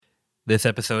This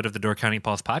episode of the Door County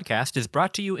Pulse podcast is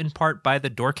brought to you in part by the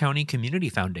Door County Community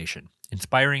Foundation,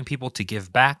 inspiring people to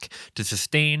give back, to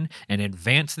sustain, and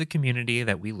advance the community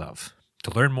that we love.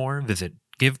 To learn more, visit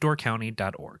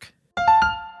givedoorcounty.org.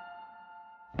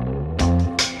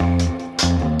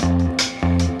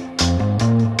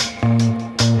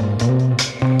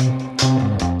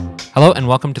 Hello and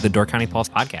welcome to the Door County Pulse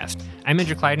podcast. I'm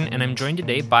Andrew Clyden and I'm joined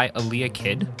today by Aaliyah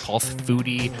Kidd, Pulse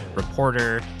foodie,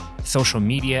 reporter, social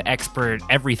media expert,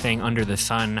 everything under the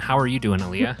sun. How are you doing,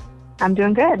 Aaliyah? I'm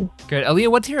doing good. Good. Aaliyah,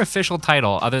 what's your official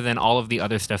title other than all of the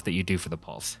other stuff that you do for the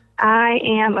Pulse? I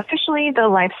am officially the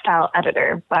lifestyle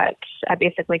editor, but I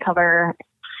basically cover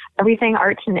everything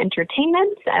arts and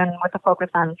entertainment and with a focus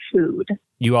on food.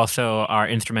 You also are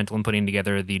instrumental in putting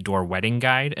together the Door Wedding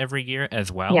Guide every year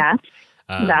as well. Yes,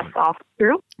 that's all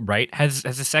true. Right. Has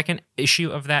the second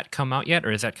issue of that come out yet,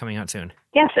 or is that coming out soon?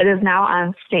 Yes, it is now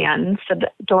on stands. So the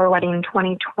Door Wedding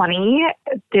 2020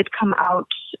 did come out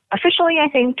officially, I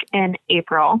think, in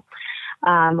April.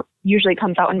 Usually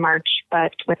comes out in March,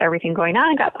 but with everything going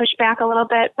on, it got pushed back a little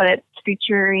bit. But it's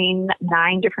featuring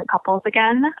 9 different couples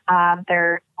again.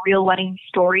 They're real wedding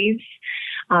stories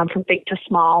from big to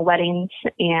small weddings,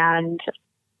 and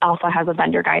also has a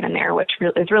vendor guide in there, which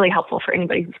is really helpful for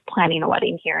anybody who's planning a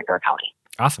wedding here in Door County.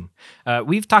 Awesome.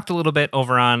 We've talked a little bit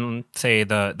over on, say,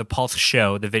 the Pulse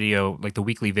show, the video, like the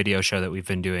weekly video show that we've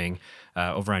been doing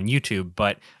over on YouTube.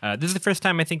 But this is the first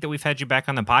time I think that we've had you back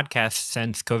on the podcast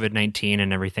since COVID-19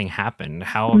 and everything happened.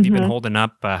 How have you been holding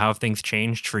up? How have things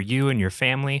changed for you and your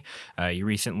family? You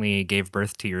recently gave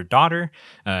birth to your daughter,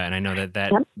 and I know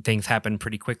that things happened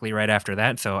pretty quickly right after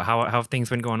that. So how have things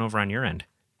been going over on your end?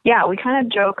 Yeah, we kind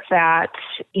of joke that,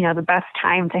 the best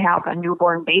time to have a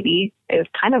newborn baby is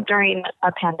kind of during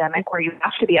a pandemic where you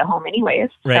have to be at home anyways.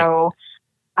 Right. So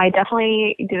I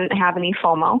definitely didn't have any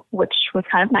FOMO, which was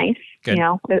kind of nice. Good.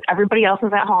 Everybody else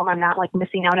is at home. I'm not like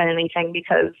missing out on anything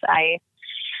because I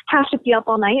have to be up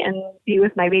all night and be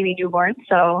with my baby newborn.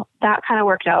 So that kind of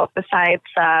worked out, besides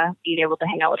being able to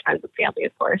hang out with friends and family,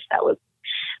 of course.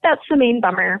 That's the main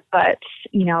bummer. But,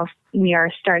 we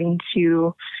are starting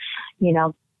to,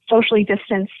 socially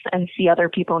distance and see other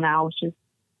people now, which is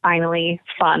finally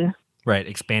fun. Right.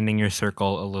 Expanding your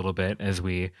circle a little bit as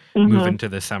we move into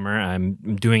the summer. I'm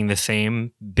doing the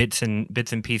same bits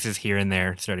and pieces here and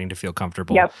there, starting to feel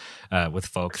comfortable with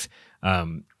folks.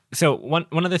 So one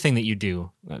other thing that you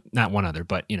do, not one other,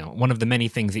 but, one of the many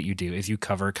things that you do is you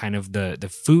cover kind of the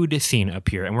food scene up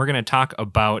here. And we're going to talk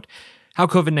about how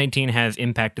COVID-19 has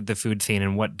impacted the food scene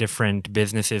and what different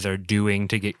businesses are doing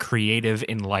to get creative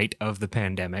in light of the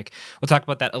pandemic. We'll talk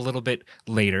about that a little bit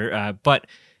later. But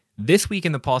this week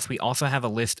in the Pulse, we also have a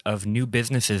list of new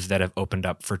businesses that have opened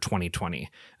up for 2020,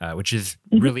 which is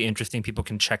really interesting. People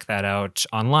can check that out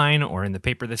online or in the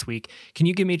paper this week. Can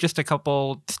you give me just a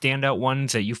couple standout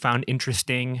ones that you found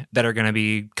interesting that are going to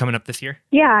be coming up this year?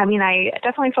 Yeah, I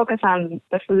definitely focus on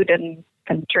the food and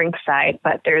drink side,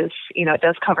 but there's, it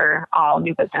does cover all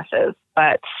new businesses.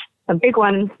 But the big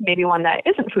one, maybe one that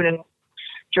isn't food and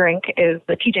drink, is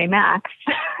the TJ Maxx.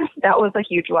 That was a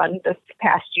huge one this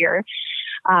past year.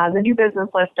 The new business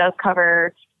list does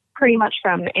cover pretty much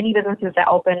from any businesses that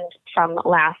opened from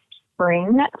last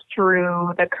spring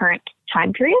through the current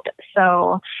time period.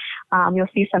 So you'll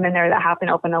see some in there that have been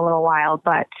open a little while,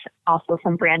 but also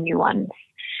some brand new ones.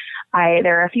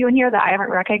 There are a few in here that I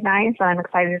haven't recognized that I'm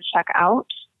excited to check out,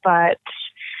 but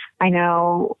I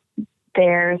know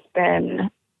there's been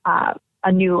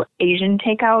a new Asian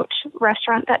takeout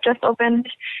restaurant that just opened.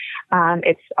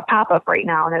 It's a pop-up right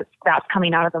now, and that's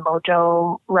coming out of the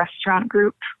Mojo restaurant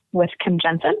group with Kim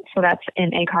Jensen. So that's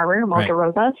in Egg Harbor, Mojo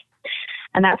Rosas.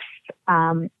 And that's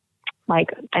I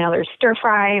know there's stir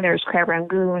fry, there's crab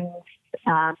rangoons,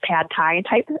 pad thai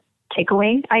type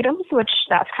takeaway items, which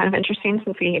that's kind of interesting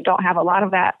since we don't have a lot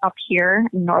of that up here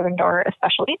in Northern Door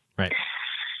especially. Right.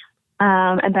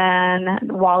 And then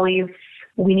Wally's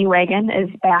Weenie Wagon is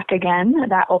back again.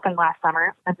 That opened last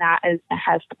summer, and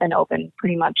has been open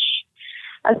pretty much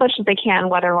as much as they can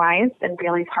weather-wise in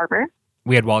Bailey's Harbor.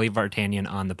 We had Wally Vartanian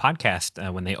on the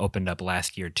podcast when they opened up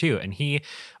last year too, and he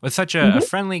was such a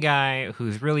friendly guy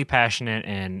who's really passionate.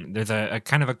 And there's a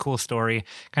kind of a cool story,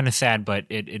 kind of sad, but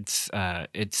it's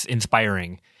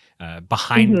inspiring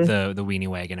behind the Weenie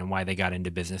Wagon and why they got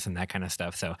into business and that kind of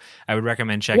stuff. So I would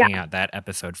recommend checking out that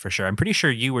episode for sure. I'm pretty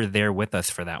sure you were there with us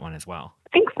for that one as well. I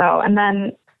think so. And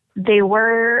then they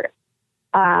were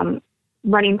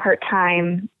running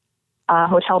part-time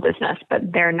hotel business,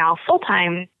 but they're now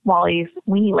full-time Wally's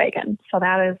Weenie Wagon. So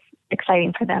that is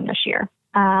exciting for them this year.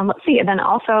 Let's see. And then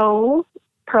also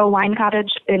Pearl Wine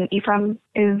Cottage in Ephraim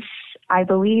is, I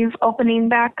believe, opening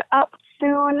back up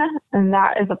soon. And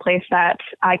that is a place that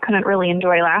I couldn't really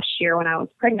enjoy last year when I was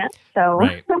pregnant. So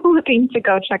right. I'm looking to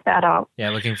go check that out.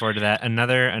 Yeah, looking forward to that.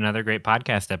 Another great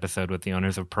podcast episode with the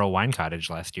owners of Pearl Wine Cottage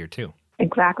last year, too.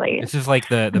 Exactly. This is like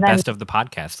the best of the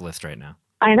podcast list right now.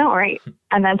 I know, right?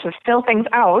 And then to fill things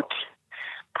out,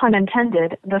 pun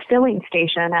intended, the filling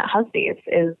station at Husby's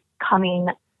is coming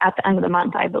at the end of the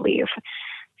month, I believe.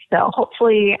 So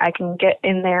hopefully I can get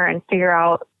in there and figure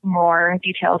out more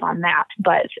details on that.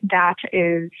 But that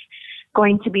is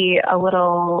going to be a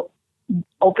little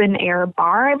open air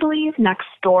bar, I believe, next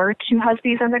door to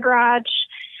Husby's in the garage,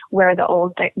 where the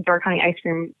old Door County ice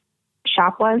cream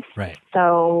shop was. Right.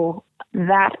 So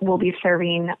that will be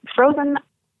serving frozen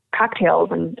cocktails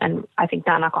and I think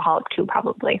non-alcoholic too,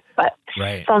 probably. But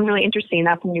right. Sounds really interesting.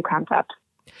 That's a new concept.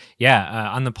 Yeah,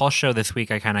 on the Pulse show this week,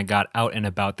 I kind of got out and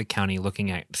about the county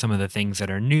looking at some of the things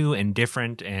that are new and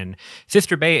different. And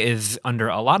Sister Bay is under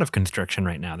a lot of construction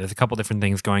right now. There's a couple different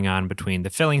things going on between the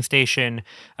filling station,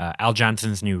 Al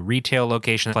Johnson's new retail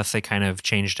location. Plus, they kind of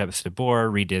changed up Sabor,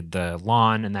 redid the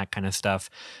lawn and that kind of stuff.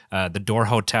 The Door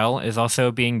Hotel is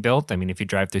also being built. I mean, if you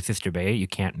drive through Sister Bay, you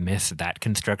can't miss that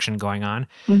construction going on.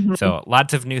 Mm-hmm. So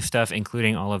lots of new stuff,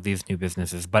 including all of these new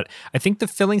businesses. But I think the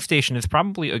filling station is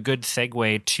probably a good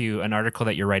segue to an article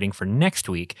that you're writing for next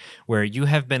week, where you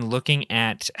have been looking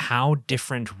at how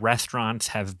different restaurants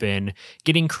have been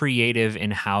getting creative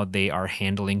in how they are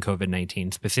handling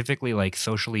COVID-19, specifically like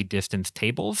socially distanced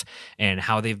tables and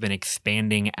how they've been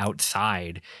expanding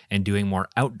outside and doing more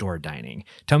outdoor dining.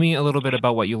 Tell me a little bit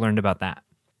about what you learned about that.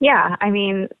 Yeah, I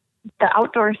mean, the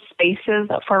outdoor spaces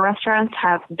for restaurants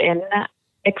have been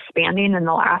expanding in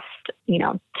the last,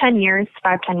 10 years,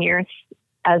 5-10 years,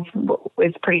 as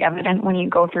is pretty evident when you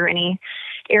go through any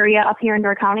area up here in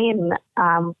Door County,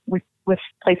 and with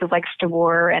places like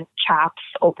Stabor and Chops,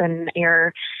 open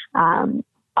air,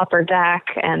 upper deck,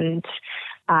 and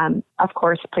of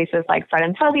course places like Fred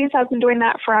and Fuzzy's have been doing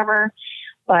that forever.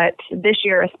 But this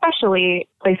year especially,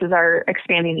 places are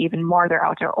expanding even more their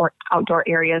outdoor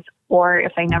areas, or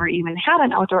if they never even had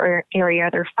an outdoor area,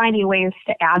 they're finding ways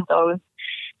to add those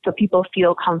so people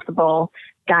feel comfortable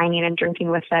dining and drinking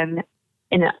with them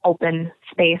in an open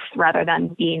space rather than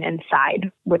being inside,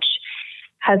 which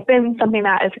has been something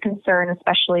that is a concern,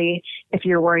 especially if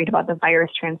you're worried about the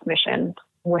virus transmission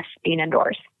with being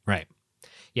indoors. Right.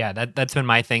 Yeah, that's been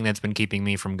my thing that's been keeping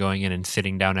me from going in and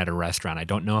sitting down at a restaurant. I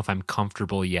don't know if I'm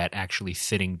comfortable yet actually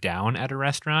sitting down at a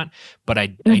restaurant, but I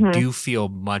do feel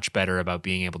much better about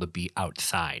being able to be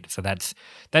outside. So that's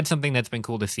something that's been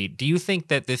cool to see. Do you think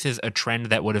that this is a trend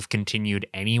that would have continued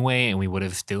anyway and we would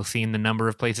have still seen the number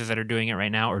of places that are doing it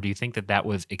right now? Or do you think that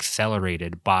was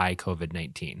accelerated by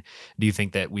COVID-19? Do you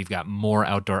think that we've got more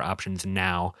outdoor options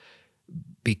now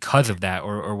because of that,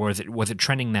 or was it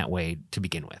trending that way to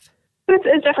begin with?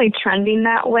 It's definitely trending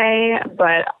that way,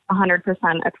 but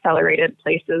 100% accelerated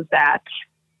places that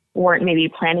weren't maybe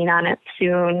planning on it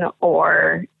soon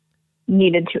or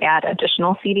needed to add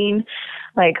additional seating.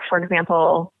 Like, for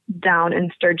example, down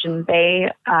in Sturgeon Bay,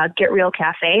 Get Real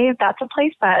Cafe, that's a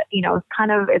place that,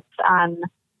 it's on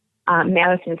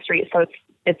Madison Street. So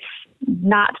it's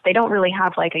not, they don't really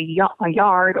have like a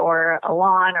yard or a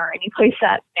lawn or any place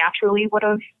that naturally would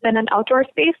have been an outdoor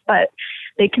space, but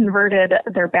they converted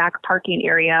their back parking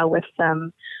area with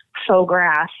some faux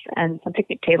grass and some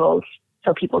picnic tables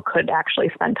so people could actually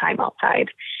spend time outside.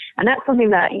 And that's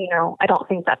something that, I don't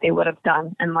think that they would have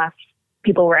done unless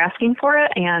people were asking for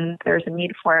it and there's a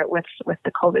need for it with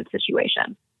the COVID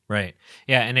situation. Right.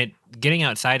 Yeah. And getting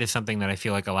outside is something that I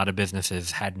feel like a lot of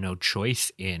businesses had no choice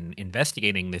in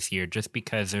investigating this year, just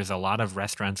because there's a lot of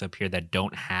restaurants up here that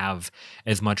don't have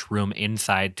as much room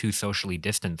inside to socially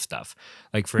distance stuff.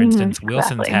 Like, for instance,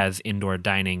 Wilson's has indoor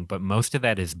dining, but most of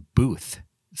that is booth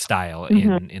style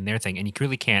in their thing. And you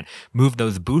really can't move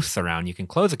those booths around. You can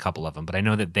close a couple of them, but I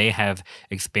know that they have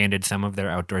expanded some of their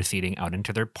outdoor seating out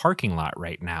into their parking lot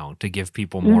right now to give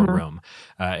people more room.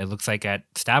 It looks like at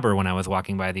Stabber, when I was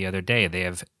walking by the other day, they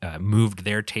have moved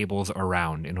their tables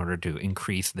around in order to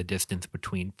increase the distance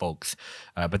between folks.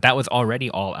 But that was already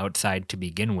all outside to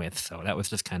begin with. So that was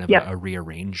just kind of a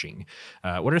rearranging.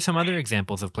 What are some other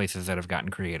examples of places that have gotten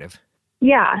creative?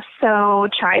 Yeah, so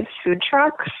Chives food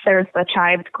trucks, there's the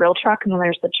Chives grill truck, and then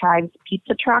there's the Chives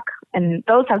pizza truck, and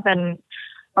those have been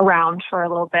around for a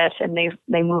little bit, and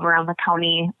they move around the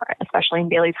county, especially in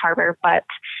Bailey's Harbor, but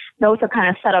those have kind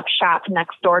of set up shop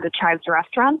next door to Chives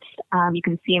restaurant. You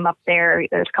can see them up there.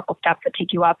 There's a couple steps that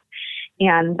take you up,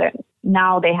 and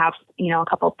now they have, a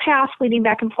couple paths leading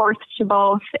back and forth to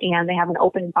both, and they have an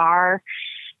open bar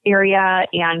area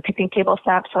and picnic table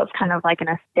steps, so it's kind of like an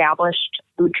established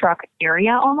food truck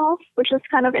area almost, which is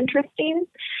kind of interesting.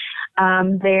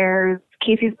 There's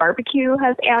Casey's Barbecue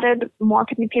has added more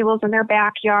picnic tables in their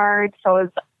backyard. So is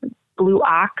Blue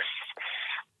Ox.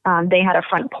 They had a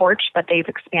front porch, but they've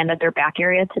expanded their back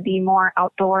area to be more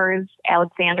outdoors.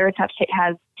 Alexander's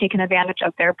has taken advantage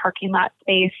of their parking lot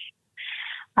space.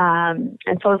 And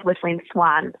so is Whistling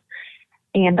Swan.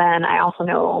 And then I also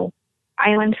know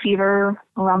Island Fever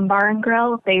Rum Bar and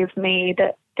Grill. They've made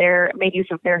use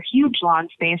of their huge lawn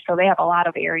space, so they have a lot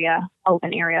of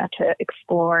open area to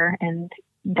explore and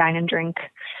dine and drink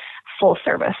full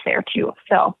service there too.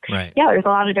 So right. Yeah, there's a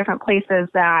lot of different places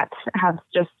that have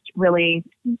just really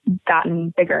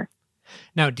gotten bigger.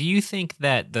 Now, do you think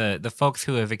that the folks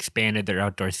who have expanded their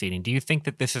outdoor seating, do you think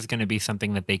that this is going to be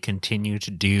something that they continue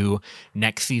to do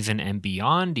next season and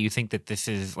beyond? Do you think that this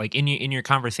is, like, in your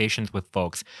conversations with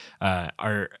folks,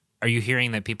 are you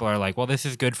hearing that people are like, well, this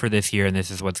is good for this year and this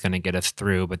is what's going to get us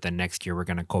through, but then next year we're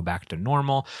going to go back to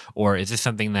normal? Or is this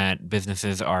something that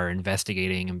businesses are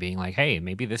investigating and being like, hey,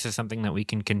 maybe this is something that we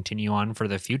can continue on for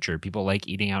the future? People like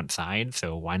eating outside,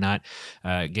 so why not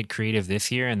get creative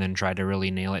this year and then try to really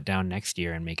nail it down next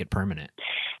year and make it permanent?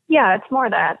 Yeah, it's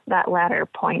more that latter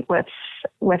point with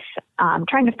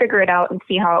trying to figure it out and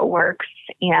see how it works.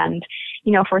 And,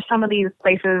 for some of these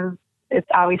places, it's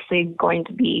obviously going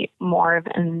to be more of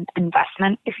an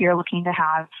investment if you're looking to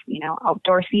have,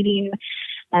 outdoor seating,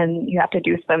 and you have to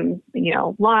do some,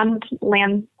 lawn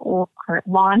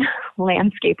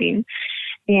landscaping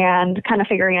and kind of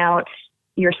figuring out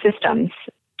your systems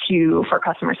for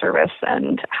customer service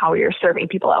and how you're serving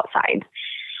people outside.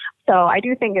 So I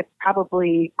do think it's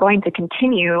probably going to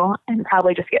continue and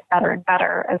probably just get better and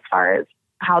better as far as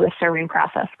how the serving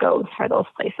process goes for those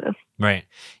places. Right.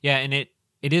 Yeah. And it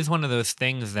is one of those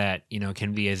things that,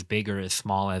 can be as big or as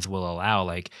small as will allow.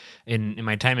 Like in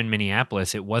my time in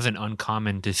Minneapolis, it wasn't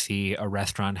uncommon to see a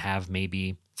restaurant have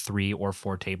maybe 3 or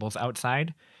 4 tables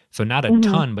outside. So not a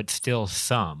ton, but still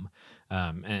some.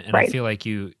 And right. I feel like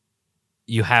you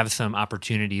have some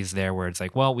opportunities there where it's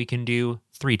like, well, we can do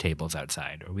 3 tables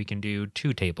outside, or we can do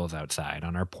 2 tables outside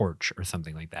on our porch or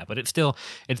something like that. But it's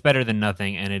better than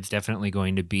nothing. And it's definitely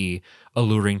going to be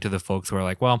alluring to the folks who are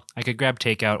like, well, I could grab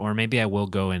takeout, or maybe I will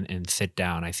go and sit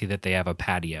down. I see that they have a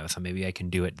patio, so maybe I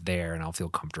can do it there and I'll feel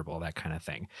comfortable, that kind of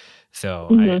thing.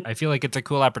 So I feel like it's a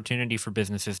cool opportunity for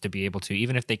businesses to be able to,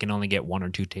 even if they can only get 1 or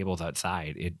 2 tables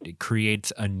outside, it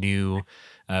creates a new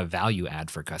value add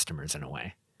for customers in a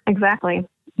way. Exactly.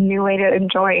 New way to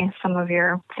enjoy some of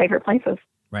your favorite places.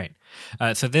 Right.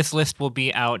 So this list will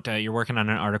be out. You're working on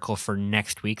an article for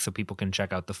next week, so people can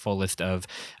check out the full list of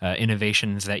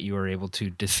innovations that you were able to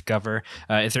discover.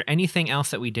 Is there anything else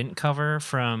that we didn't cover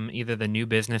from either the new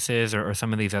businesses or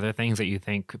some of these other things that you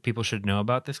think people should know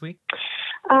about this week?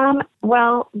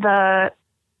 Well, the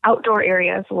outdoor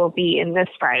areas will be in this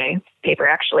Friday's paper,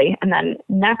 actually. And then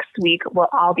next week,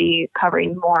 I'll be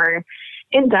covering more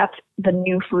in-depth the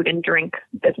new food and drink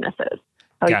businesses.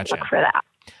 So Gotcha. Look for that.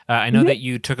 I know that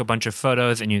you took a bunch of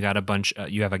photos and you got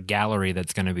you have a gallery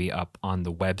that's going to be up on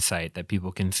the website that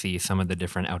people can see some of the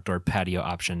different outdoor patio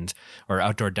options or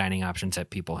outdoor dining options that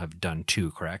people have done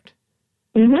too, correct?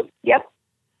 Mm-hmm. Yep.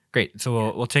 Great.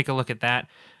 So we'll take a look at that.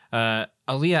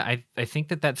 Aaliyah, I think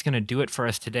that's going to do it for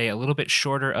us today. A little bit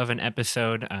shorter of an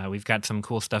episode. We've got some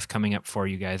cool stuff coming up for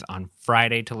you guys on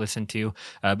Friday to listen to.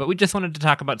 But we just wanted to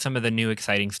talk about some of the new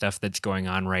exciting stuff that's going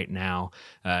on right now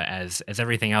as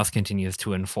everything else continues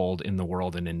to unfold in the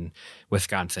world and in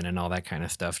Wisconsin and all that kind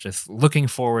of stuff. Just looking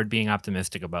forward, being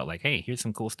optimistic about like, hey, here's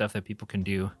some cool stuff that people can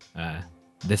do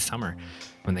this summer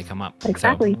when they come up.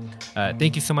 Exactly. So,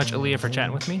 thank you so much, Aaliyah, for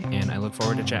chatting with me, and I look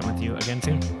forward to chatting with you again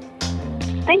soon.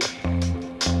 Thanks.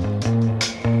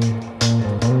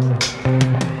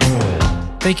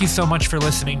 Thank you so much for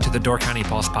listening to the Door County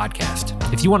Pulse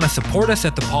podcast. If you want to support us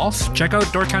at the Pulse, check out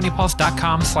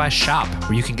doorcountypulse.com/shop,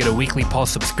 where you can get a weekly Pulse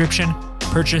subscription,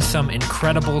 purchase some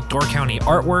incredible Door County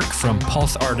artwork from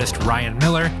Pulse artist Ryan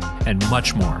Miller, and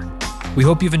much more. We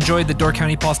hope you've enjoyed the Door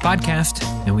County Pulse podcast,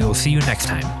 and we will see you next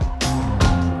time.